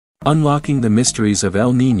Unlocking the mysteries of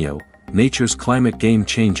El Nino, nature's climate game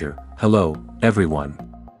changer. Hello, everyone.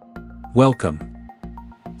 Welcome.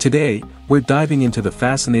 Today, we're diving into the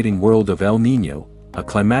fascinating world of El Nino, a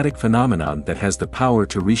climatic phenomenon that has the power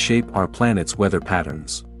to reshape our planet's weather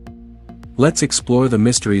patterns. Let's explore the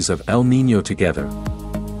mysteries of El Nino together.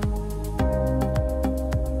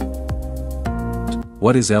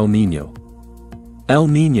 What is El Nino? El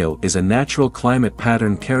Nino is a natural climate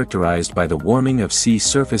pattern characterized by the warming of sea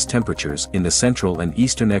surface temperatures in the central and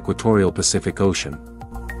eastern equatorial Pacific Ocean.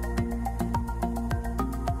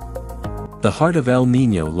 The heart of El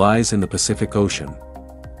Nino lies in the Pacific Ocean.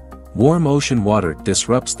 Warm ocean water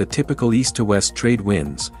disrupts the typical east-to-west trade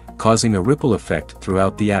winds, causing a ripple effect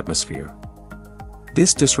throughout the atmosphere.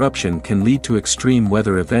 This disruption can lead to extreme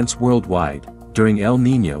weather events worldwide. During El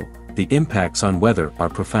Nino, the impacts on weather are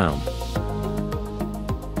profound.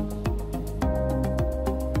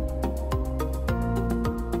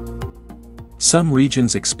 Some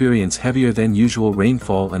regions experience heavier than usual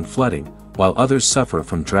rainfall and flooding, while others suffer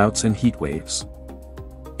from droughts and heat waves.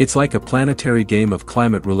 It's like a planetary game of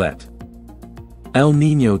climate roulette. El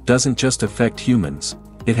Nino doesn't just affect humans,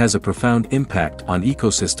 it has a profound impact on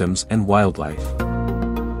ecosystems and wildlife.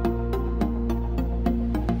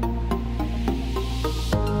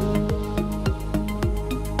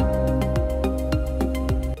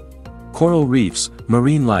 Coral reefs,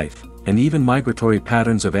 marine life, and even migratory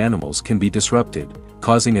patterns of animals can be disrupted,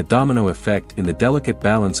 causing a domino effect in the delicate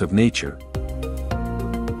balance of nature.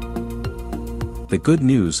 The good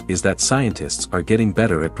news is that scientists are getting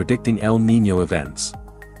better at predicting El Nino events.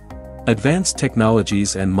 Advanced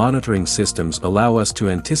technologies and monitoring systems allow us to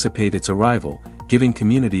anticipate its arrival, giving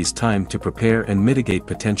communities time to prepare and mitigate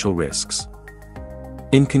potential risks.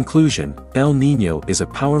 In conclusion, El Nino is a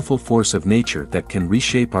powerful force of nature that can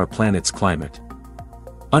reshape our planet's climate.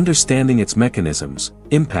 Understanding its mechanisms,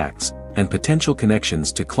 impacts, and potential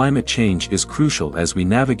connections to climate change is crucial as we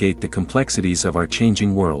navigate the complexities of our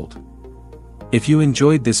changing world. If you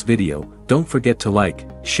enjoyed this video, don't forget to like,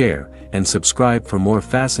 share, and subscribe for more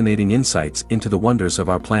fascinating insights into the wonders of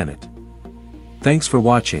our planet. Thanks for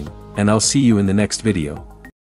watching, and I'll see you in the next video.